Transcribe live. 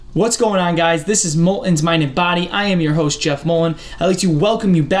What's going on, guys? This is Molten's Mind and Body. I am your host, Jeff Molten. I'd like to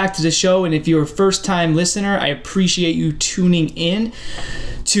welcome you back to the show, and if you're a first-time listener, I appreciate you tuning in.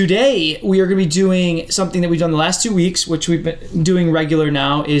 Today, we are going to be doing something that we've done the last 2 weeks, which we've been doing regular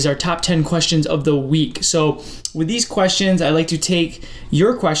now, is our top 10 questions of the week. So with these questions, I like to take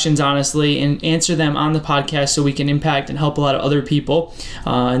your questions, honestly, and answer them on the podcast so we can impact and help a lot of other people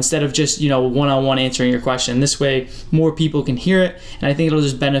instead of just, one-on-one answering your question. This way, more people can hear it, and I think it'll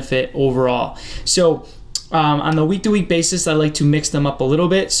just benefit overall. So on the week-to-week basis, I like to mix them up a little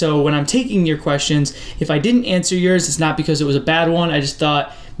bit. So when I'm taking your questions, if I didn't answer yours, it's not because it was a bad one. I just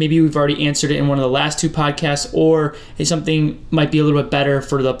thought maybe we've already answered it in one of the last 2 podcasts, or something might be a little bit better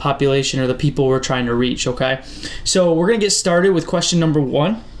for the population or the people we're trying to reach, okay? So we're going to get started with question number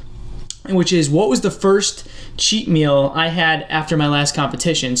 1, which is, what was the first cheat meal I had after my last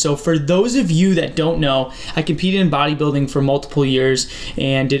competition? So for those of you that don't know, I competed in bodybuilding for multiple years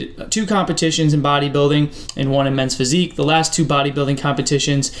and did 2 competitions in bodybuilding and 1 in men's physique. The last 2 bodybuilding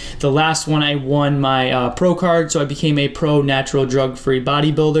competitions, the last one I won my pro card, so I became a pro natural drug-free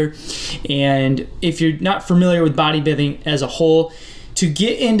bodybuilder. And if you're not familiar with bodybuilding as a whole, to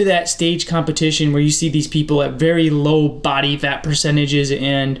get into that stage competition where you see these people at very low body fat percentages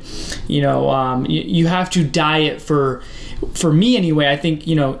and, you have to diet for me anyway, I think,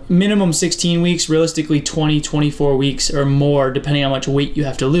 minimum 16 weeks, realistically 20, 24 weeks or more, depending on how much weight you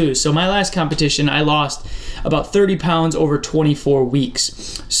have to lose. So my last competition, I lost about 30 pounds over 24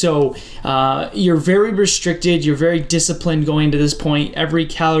 weeks. So you're very restricted. You're very disciplined going to this point. Every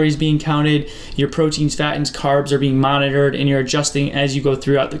calorie is being counted. Your proteins, fats, and carbs are being monitored, and you're adjusting as you go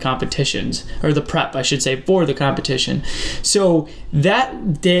throughout the competitions, or the prep, I should say, for the competition. So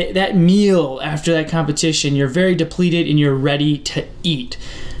that meal after that competition, you're very depleted and you're ready to eat.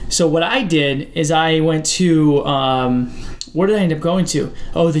 So what I did is I went to where did I end up going to?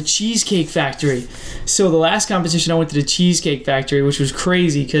 Oh, the Cheesecake Factory. So the last competition I went to the Cheesecake Factory, which was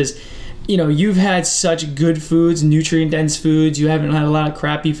crazy because you've had such good foods, nutrient-dense foods. You haven't had a lot of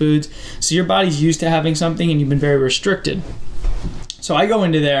crappy foods. So your body's used to having something and you've been very restricted. So I go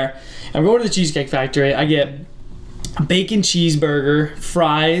into there. I'm going to the Cheesecake Factory. I get a bacon cheeseburger,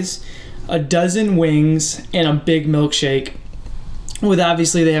 fries, a dozen wings, and a big milkshake. With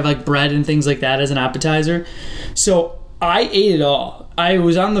obviously they have like bread and things like that as an appetizer. So I ate it all. I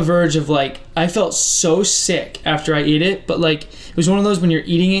was on the verge of I felt so sick after I ate it, but it was one of those when you're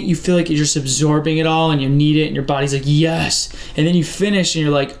eating it, you feel like you're just absorbing it all and you need it and your body's like, yes. And then you finish and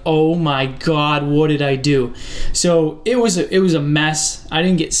you're like, oh my God, what did I do? So it was a mess. I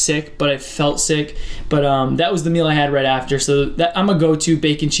didn't get sick, but I felt sick. But that was the meal I had right after. So I'm a go-to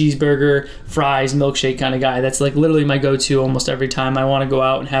bacon cheeseburger, fries, milkshake kind of guy. That's literally my go-to almost every time I want to go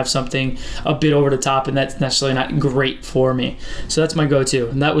out and have something a bit over the top, and that's necessarily not great for me. So that's my go-to.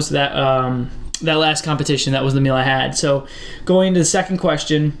 And that was that last competition. That was the meal I had. So going to the second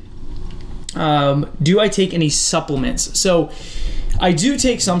question, do I take any supplements? So I do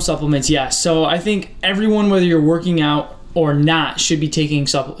take some supplements, yes. So I think everyone, whether you're working out or not, should be taking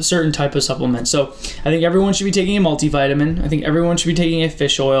certain type of supplements. So I think everyone should be taking a multivitamin. I think everyone should be taking a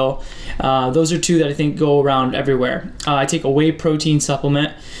fish oil. Those are 2 that I think go around everywhere. I take a whey protein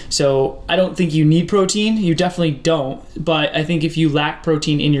supplement. So I don't think you need protein. You definitely don't. But I think if you lack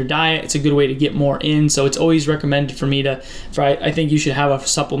protein in your diet, it's a good way to get more in. So it's always recommended for me I think you should have a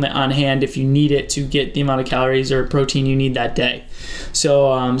supplement on hand if you need it to get the amount of calories or protein you need that day.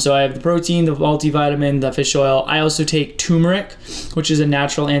 So I have the protein, the multivitamin, the fish oil. I also take turmeric, which is a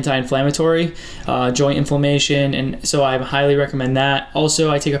natural anti-inflammatory, joint inflammation, and so I highly recommend that.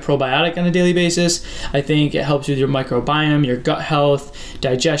 Also, I take a probiotic on a daily basis. I think it helps with your microbiome, your gut health,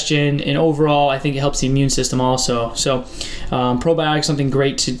 digestion, and overall, I think it helps the immune system also. So probiotic is something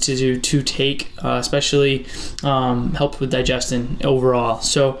great to take, especially help with digestion overall.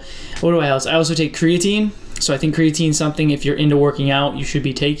 So what do I else? I also take creatine. So I think creatine is something, if you're into working out, you should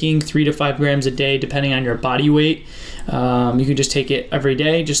be taking 3 to 5 grams a day, depending on your body weight. You can just take it every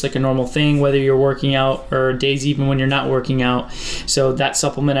day, just like a normal thing, whether you're working out or days even when you're not working out. So that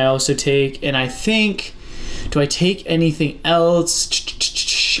supplement I also take. And I think, do I take anything else?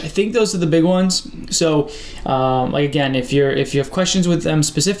 I think those are the big ones. So again, if you have questions with them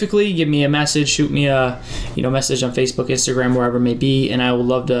specifically, give me a message, shoot me a message on Facebook, Instagram, wherever it may be, and I would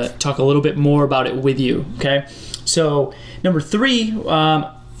love to talk a little bit more about it with you. Okay. So number 3,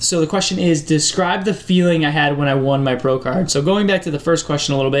 so the question is, describe the feeling I had when I won my pro card. So going back to the first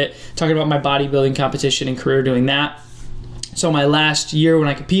question a little bit, talking about my bodybuilding competition and career doing that. So my last year when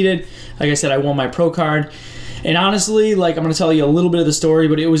I competed, like I said, I won my pro card. And honestly, like, I'm going to tell you a little bit of the story,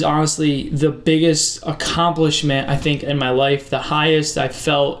 but it was honestly the biggest accomplishment, I think, in my life, the highest I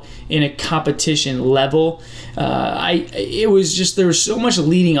felt in a competition level. It was just, there was so much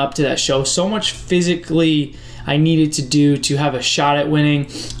leading up to that show, so much physically I needed to do to have a shot at winning.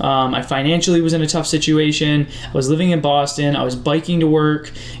 I financially was in a tough situation. I was living in Boston. I was biking to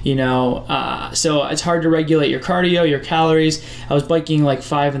work, so it's hard to regulate your cardio, your calories. I was biking like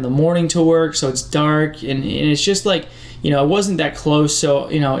 5 a.m. to work, so it's dark, and it's just like, it wasn't that close, so,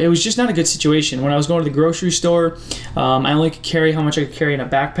 it was just not a good situation. When I was going to the grocery store, I only could carry how much I could carry in a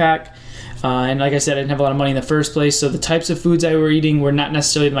backpack. And like I said, I didn't have a lot of money in the first place, so the types of foods I were eating were not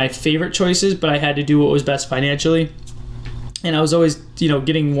necessarily my favorite choices, but I had to do what was best financially. And I was always,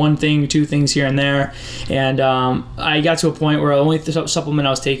 getting one thing, two things here and there. And I got to a point where the only supplement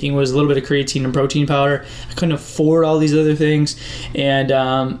I was taking was a little bit of creatine and protein powder. I couldn't afford all these other things. And,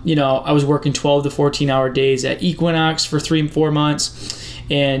 I was working 12 to 14-hour days at Equinox for 3-4 months.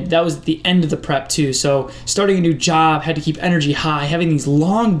 And that was the end of the prep too. So starting a new job, had to keep energy high, having these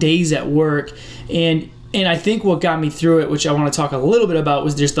long days at work. And I think what got me through it, which I want to talk a little bit about,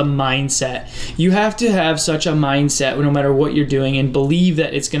 was just the mindset. You have to have such a mindset no matter what you're doing and believe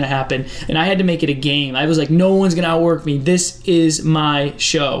that it's going to happen. And I had to make it a game. I was like, no one's going to outwork me. This is my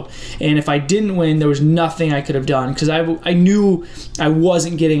show. And if I didn't win, there was nothing I could have done, because I knew I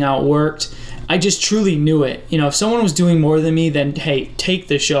wasn't getting outworked. I just truly knew it. If someone was doing more than me, then hey, take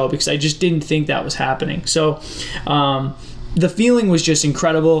the show, because I just didn't think that was happening. So the feeling was just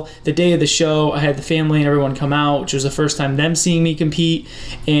incredible. The day of the show, I had the family and everyone come out, which was the first time them seeing me compete.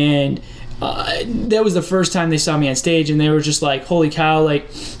 And that was the first time they saw me on stage, and they were just like, holy cow, they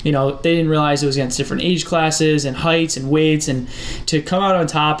didn't realize it was against different age classes and heights and weights, and to come out on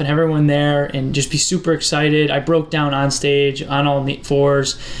top and have everyone there and just be super excited. I broke down on stage on all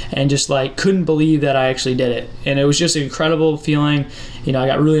fours and just couldn't believe that I actually did it. And it was just an incredible feeling. I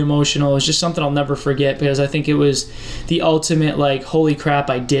got really emotional. It was just something I'll never forget, because I think it was the ultimate, holy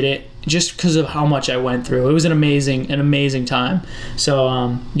crap, I did it, just because of how much I went through. It was an amazing time.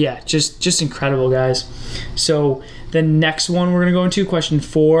 So, just incredible, guys. So the next one we're going to go into, question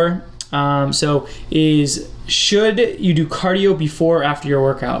 4, is, should you do cardio before or after your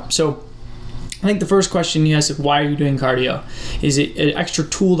workout? So I think the first question you ask is, why are you doing cardio? Is it an extra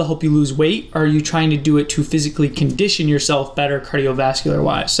tool to help you lose weight, or are you trying to do it to physically condition yourself better cardiovascular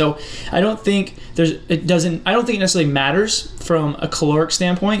wise? So I don't think it necessarily matters from a caloric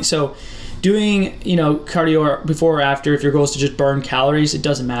standpoint. So doing, cardio before or after, if your goal is to just burn calories, it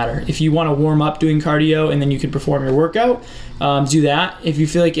doesn't matter. If you want to warm up doing cardio and then you can perform your workout, do that. If you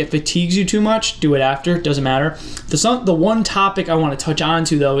feel like it fatigues you too much, do it after. It doesn't matter. The one topic I want to touch on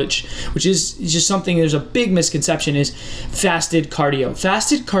to, though, which is just something, there's a big misconception, is fasted cardio.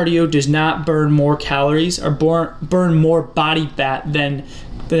 Fasted cardio does not burn more calories or burn more body fat than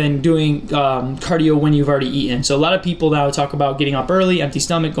doing cardio when you've already eaten. So a lot of people now talk about getting up early, empty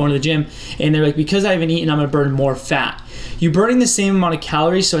stomach, going to the gym, and they're like, because I haven't eaten, I'm going to burn more fat. You're burning the same amount of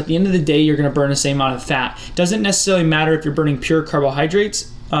calories, so at the end of the day, you're going to burn the same amount of fat. Doesn't necessarily matter if you're burning pure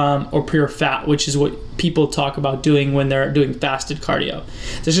carbohydrates or pure fat, which is what people talk about doing when they're doing fasted cardio.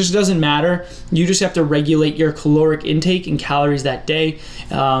 This just doesn't matter. You just have to regulate your caloric intake and calories that day.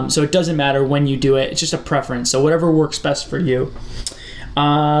 So it doesn't matter when you do it. It's just a preference. So whatever works best for you.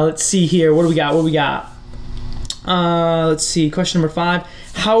 Let's see here. What do we got? Let's see. Question number 5.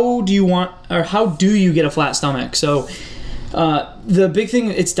 How do you get a flat stomach? So the big thing,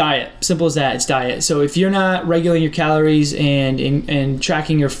 it's diet. Simple as that. It's diet. So if you're not regulating your calories and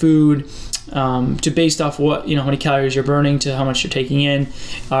tracking your food based off what, how many calories you're burning to how much you're taking in,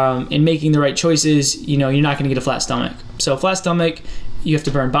 and making the right choices, you're not going to get a flat stomach. So flat stomach, you have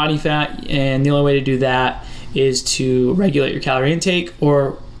to burn body fat, and the only way to do that is to regulate your calorie intake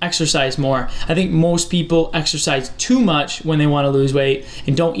or exercise more. I think most people exercise too much when they want to lose weight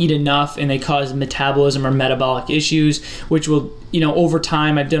and don't eat enough, and they cause metabolism or metabolic issues, which will, over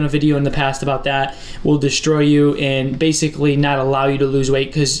time, I've done a video in the past about that, will destroy you and basically not allow you to lose weight,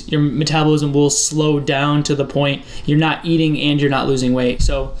 because your metabolism will slow down to the point you're not eating and you're not losing weight.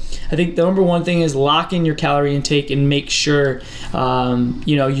 So I think the number one thing is lock in your calorie intake and make sure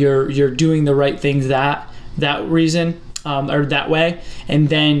you're doing the right things that reason or that way, and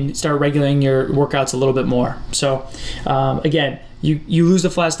then start regulating your workouts a little bit more. So again, you lose the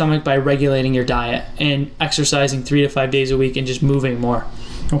flat stomach by regulating your diet and exercising 3 to 5 days a week and just moving more.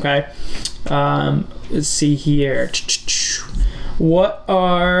 Okay. Let's see here. What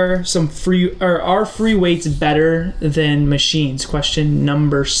are are free weights better than machines? Question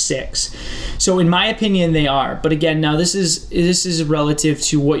number 6. So in my opinion, they are. But again, now this is relative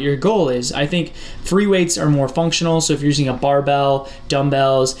to what your goal is. I think free weights are more functional. So if you're using a barbell,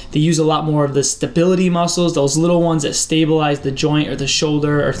 dumbbells, they use a lot more of the stability muscles, those little ones that stabilize the joint or the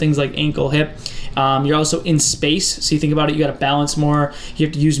shoulder or things like ankle, hip. You're also in space. So you think about it, you got to balance more. You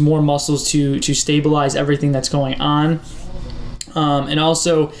have to use more muscles to stabilize everything that's going on. And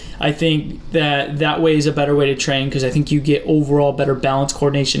also, I think that way is a better way to train because I think you get overall better balance,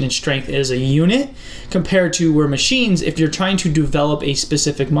 coordination, and strength as a unit compared to where machines, if you're trying to develop a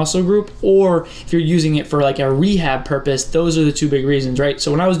specific muscle group or if you're using it for like a rehab purpose, those are the two big reasons, right?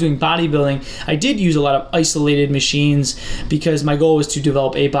 So when I was doing bodybuilding, I did use a lot of isolated machines because my goal was to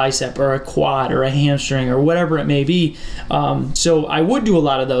develop a bicep or a quad or a hamstring or whatever it may be. So I would do a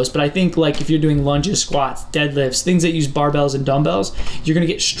lot of those, but I think like if you're doing lunges, squats, deadlifts, things that use barbells and dumbbells, you're going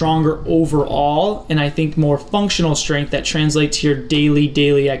to get stronger overall, and I think more functional strength that translates to your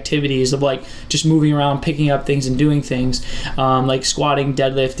daily activities of like just moving around, picking up things and doing things, like squatting,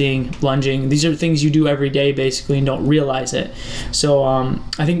 deadlifting, lunging. These are things you do every day basically and don't realize it. So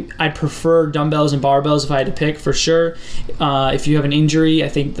I think I'd prefer dumbbells and barbells if I had to pick for sure. If you have an injury, I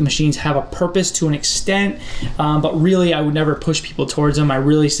think the machines have a purpose to an extent, but really I would never push people towards them. I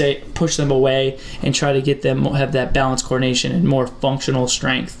really say push them away and try to get them have that balance, coordination, and more functional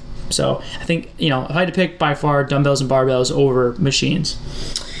strength. So I think, if I had to pick, by far dumbbells and barbells over machines.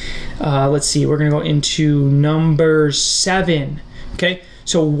 Let's see, we're going to go into number 7. Okay,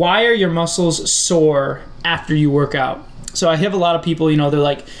 so why are your muscles sore after you work out? So I have a lot of people, they're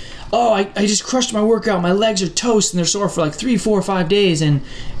like, oh, I just crushed my workout. My legs are toast and they're sore for like 3, 4, 5 days. And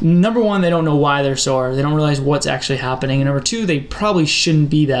number one, they don't know why they're sore. They don't realize what's actually happening. And number two, they probably shouldn't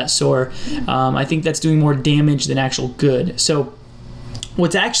be that sore. I think that's doing more damage than actual good. So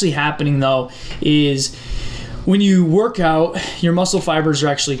what's actually happening though is when you work out, your muscle fibers are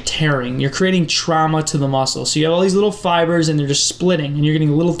actually tearing. You're creating trauma to the muscle. So you have all these little fibers and they're just splitting and you're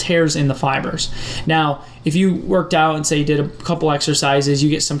getting little tears in the fibers. Now, if you worked out and say you did a couple exercises,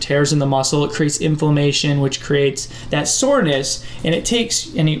 you get some tears in the muscle, it creates inflammation, which creates that soreness, and it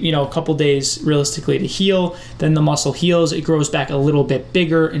takes a couple days realistically to heal. Then the muscle heals, it grows back a little bit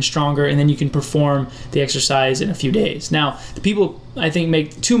bigger and stronger, and then you can perform the exercise in a few days. Now, the people I think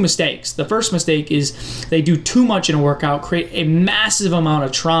make 2 mistakes. The first mistake is they do too much in a workout, create a massive amount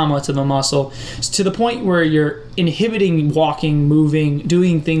of trauma to the muscle to the point where you're inhibiting walking, moving,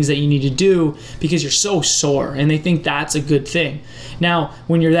 doing things that you need to do because you're so sore, and they think that's a good thing. Now,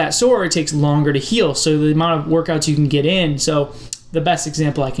 when you're that sore, it takes longer to heal, so the amount of workouts you can get in. So the best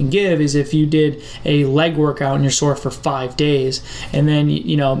example I can give is if you did a leg workout and you're sore for 5 days, and then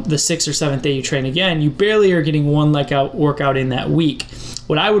the 6th or 7th day you train again, you barely are getting one leg workout in that week.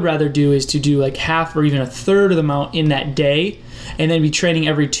 What I would rather do is to do like half or even a third of the amount in that day, and then be training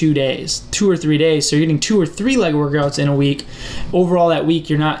every 2 days, 2 or 3 days. So you're getting 2 or 3 leg workouts in a week. Overall that week,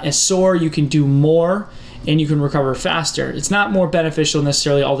 you're not as sore, you can do more, and you can recover faster. It's not more beneficial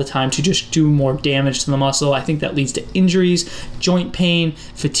necessarily all the time to just do more damage to the muscle. I think that leads to injuries, joint pain,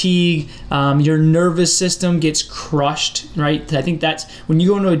 fatigue. Your nervous system gets crushed, right? I think that's when you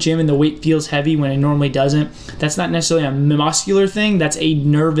go into a gym and the weight feels heavy when it normally doesn't. That's not necessarily a muscular thing. That's a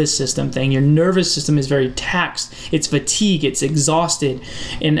nervous system thing. Your nervous system is very taxed. It's fatigue. It's exhausted.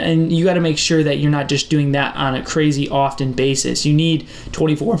 And you got to make sure that you're not just doing that on a crazy often basis. You need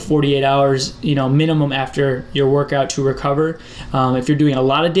 24, 48 hours, minimum after your workout to recover. If you're doing a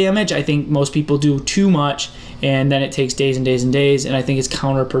lot of damage, I think most people do too much, and then it takes days and days and days, and I think it's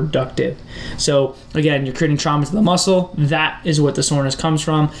counterproductive. So again, you're creating trauma to the muscle. That is what the soreness comes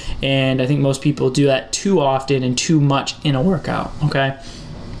from, and I think most people do that too often and too much in a workout. Okay,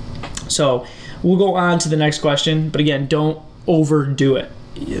 so we'll go on to the next question, but again, don't overdo it.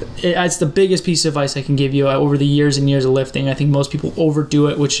 It's the biggest piece of advice I can give you. Over the years and years of lifting, I think most people overdo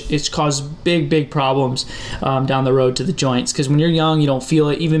it, which it's caused big problems down the road to the joints. Because when you're young, you don't feel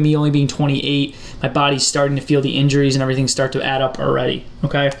it. Even me only being 28, my body's starting to feel the injuries and everything start to add up already.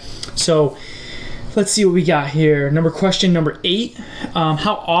 Okay, so let's see what we got here. Question number 8.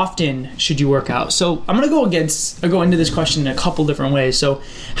 How often should you work out? So I'm going to go into this question in a couple different ways. So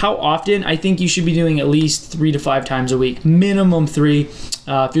how often? I think you should be doing at least 3 to 5 times a week, minimum 3.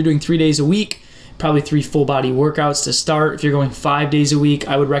 If you're doing 3 days a week, probably 3 full body workouts to start. If you're going 5 days a week,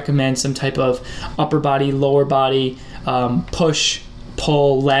 I would recommend some type of upper body, lower body, push,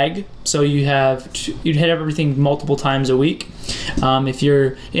 pull, leg. So you'd hit everything multiple times a week. And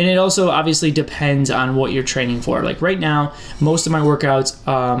it also obviously depends on what you're training for. Like right now, most of my workouts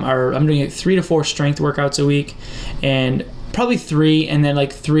I'm doing 3 to 4 strength workouts a week, and probably 3, and then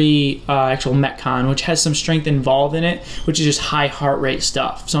like 3 actual Metcon, which has some strength involved in it, which is just high heart rate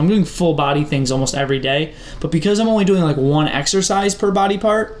stuff. So I'm doing full body things almost every day, but because I'm only doing like 1 exercise per body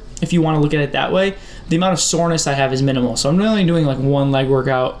part, if you want to look at it that way, the amount of soreness I have is minimal. So I'm really doing like 1 leg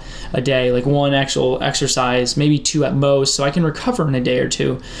workout a day, like 1 actual exercise, maybe 2 at most, so I can recover in a day or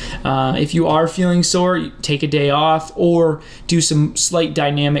 2. If you are feeling sore, take a day off or do some slight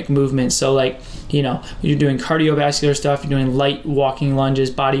dynamic movements. So like, you're doing cardiovascular stuff, you're doing light walking lunges,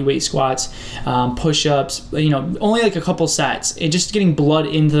 body weight squats, push-ups, only like a couple sets, and just getting blood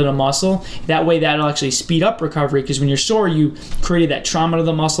into the muscle. That way that'll actually speed up recovery, because when you're sore, you created that trauma to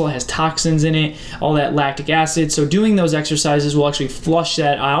the muscle, it has toxins in it, all that lactic acid. So doing those exercises will actually flush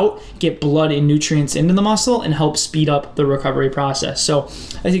that out, get blood and nutrients into the muscle, and help speed up the recovery process. So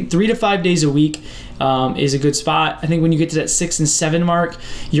I think 3 to 5 days a week is a good spot. I think when you get to that 6 and 7 mark,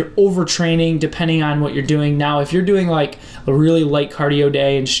 you're overtraining depending on what you're doing. Now, if you're doing like a really light cardio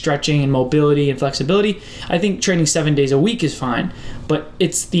day and stretching and mobility and flexibility, I think training 7 days a week is fine. But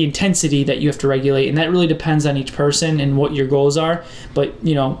it's the intensity that you have to regulate, and that really depends on each person and what your goals are. But,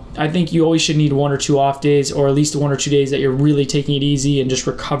 I think you always should need 1 or 2 off days, or at least 1 or 2 days that you're really taking it easy and just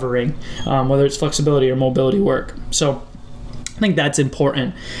recovering, whether it's flexibility or mobility work. So I think that's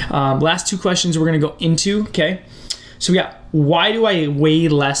important. Last 2 questions we're going to go into, okay? So we got, why do I weigh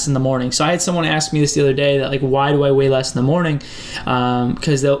less in the morning? So I had someone ask me this the other day, that like, why do I weigh less in the morning?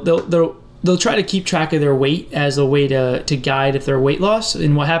 Because they'll try to keep track of their weight as a way to guide if they're weight loss.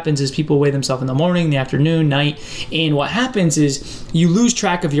 And what happens is people weigh themselves in the morning, the afternoon, night. And what happens is you lose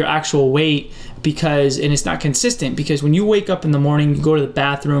track of your actual weight and it's not consistent, because when you wake up in the morning, you go to the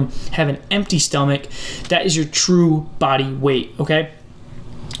bathroom, have an empty stomach, that is your true body weight, okay?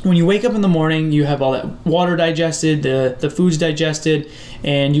 When you wake up in the morning, you have all that water digested, the food's digested,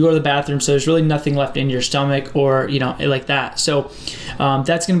 and you go to the bathroom, so there's really nothing left in your stomach or, like that. So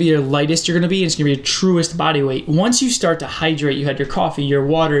that's going to be your lightest you're going to be, and it's going to be your truest body weight. Once you start to hydrate, you had your coffee, your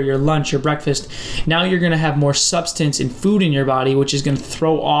water, your lunch, your breakfast, now you're going to have more substance and food in your body, which is going to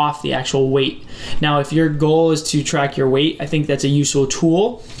throw off the actual weight. Now, if your goal is to track your weight, I think that's a useful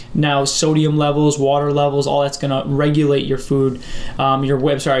tool. Now, sodium levels, water levels, all that's going to regulate your food, your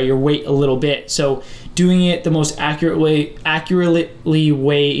weight a little bit. So doing it the most accurately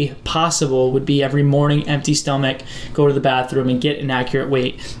way possible would be every morning, empty stomach, go to the bathroom and get an accurate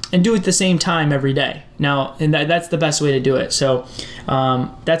weight, and do it at the same time every day. Now, and that's the best way to do it. So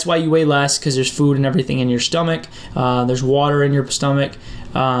that's why you weigh less, because there's food and everything in your stomach. There's water in your stomach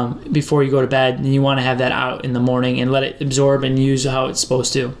before you go to bed, and you want to have that out in the morning and let it absorb and use how it's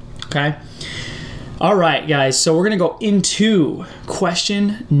supposed to. Okay? All right, guys. So we're going to go into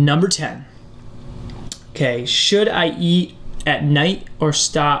question number 10. Okay, should I eat at night or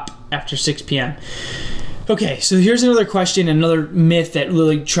stop after 6 p.m.? Okay, so here's another question, another myth that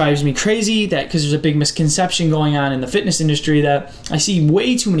really drives me crazy, that because there's a big misconception going on in the fitness industry, that I see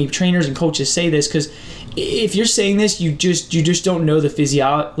way too many trainers and coaches say this, because if you're saying this, you just don't know the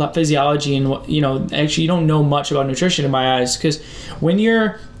physiology, and actually you don't know much about nutrition in my eyes, because when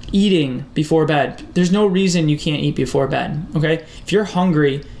you're eating before bed, there's no reason you can't eat before bed, okay? If you're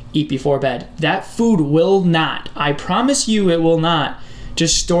hungry, eat before bed. That food will not, I promise you it will not,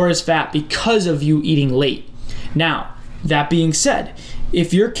 just store as fat because of you eating late. Now, that being said,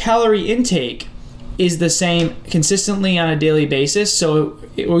 if your calorie intake is the same consistently on a daily basis, so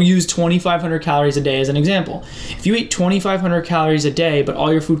it will use 2,500 calories a day as an example. If you eat 2,500 calories a day, but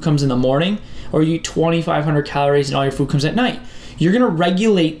all your food comes in the morning, or you eat 2,500 calories and all your food comes at night, you're going to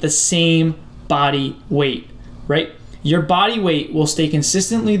regulate the same body weight, right? Your body weight will stay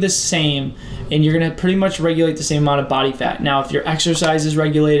consistently the same, and you're going to pretty much regulate the same amount of body fat. Now, if your exercise is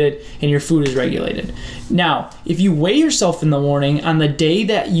regulated and your food is regulated. Now, if you weigh yourself in the morning, on the day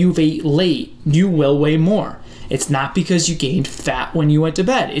that you've ate late, you will weigh more. It's not because you gained fat when you went to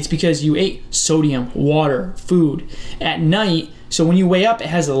bed. It's because you ate sodium, water, food at night. So when you weigh up, it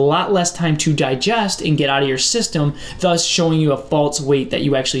has a lot less time to digest and get out of your system, thus showing you a false weight that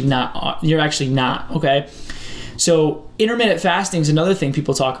you're actually not, okay? So intermittent fasting is another thing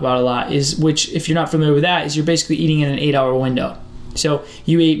people talk about a lot, which if you're not familiar with that, is you're basically eating in an 8-hour window. So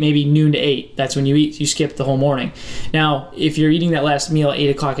you eat maybe noon to 8. That's when you eat. You skip the whole morning. Now, if you're eating that last meal at 8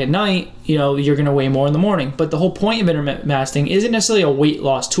 o'clock at night, you're going to weigh more in the morning. But the whole point of intermittent fasting isn't necessarily a weight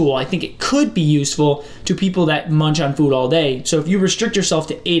loss tool. I think it could be useful to people that munch on food all day. So if you restrict yourself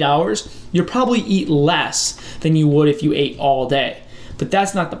to 8 hours, you'll probably eat less than you would if you ate all day. But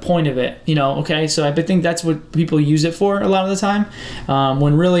that's not the point of it, okay? So I think that's what people use it for a lot of the time,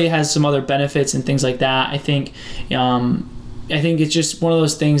 when really it has some other benefits and things like that. I think I think it's just one of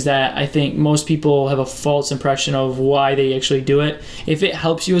those things that I think most people have a false impression of why they actually do it. If it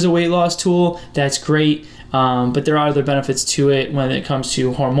helps you as a weight loss tool, that's great. But there are other benefits to it when it comes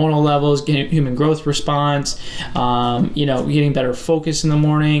to hormonal levels, human growth response, getting better focus in the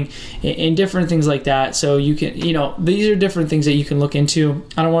morning, and different things like that. So you can, these are different things that you can look into.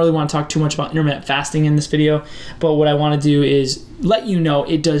 I don't really want to talk too much about intermittent fasting in this video, but what I want to do is let you know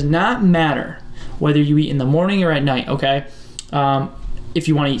it does not matter whether you eat in the morning or at night, okay? If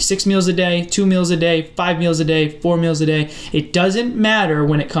you want to eat 6 meals a day, 2 meals a day, 5 meals a day, 4 meals a day, it doesn't matter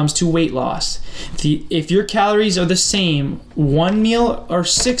when it comes to weight loss. If your calories are the same, 1 meal or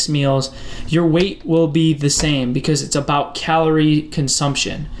 6 meals, your weight will be the same because it's about calorie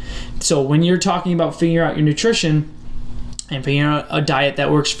consumption. So when you're talking about figuring out your nutrition and figuring out a diet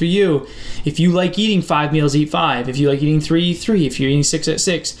that works for you, if you like eating 5 meals, eat 5. If you like eating 3, eat 3. If you're eating 6 at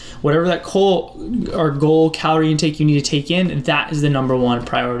 6, whatever that goal calorie intake you need to take in, that is the number one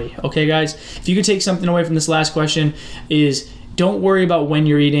priority. Okay, guys? If you could take something away from this last question is don't worry about when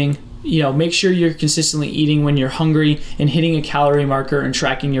you're eating. Make sure you're consistently eating when you're hungry and hitting a calorie marker and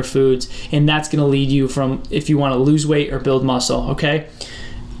tracking your foods. And that's going to lead you from if you want to lose weight or build muscle, okay?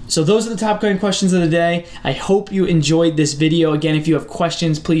 So those are the top questions of the day. I hope you enjoyed this video. Again, if you have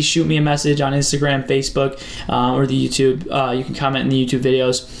questions, please shoot me a message on Instagram, Facebook, or the YouTube. You can comment in the YouTube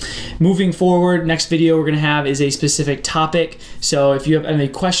videos. Moving forward, next video we're going to have is a specific topic. So if you have any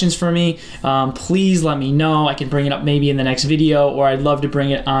questions for me, please let me know. I can bring it up maybe in the next video, or I'd love to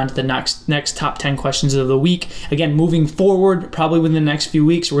bring it on to the next top 10 questions of the week. Again, moving forward, probably within the next few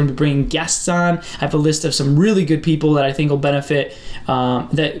weeks, we're going to be bringing guests on. I have a list of some really good people that I think will benefit,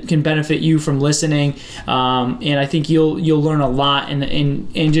 that can benefit you from listening, and I think you'll learn a lot,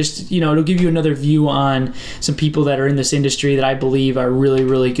 and just it'll give you another view on some people that are in this industry that I believe are really,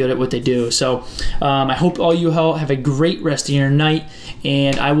 really good at what they do. So I hope all you have a great rest of your night,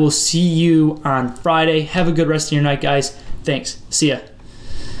 and I will see you on Friday. Have a good rest of your night, guys. Thanks. See ya.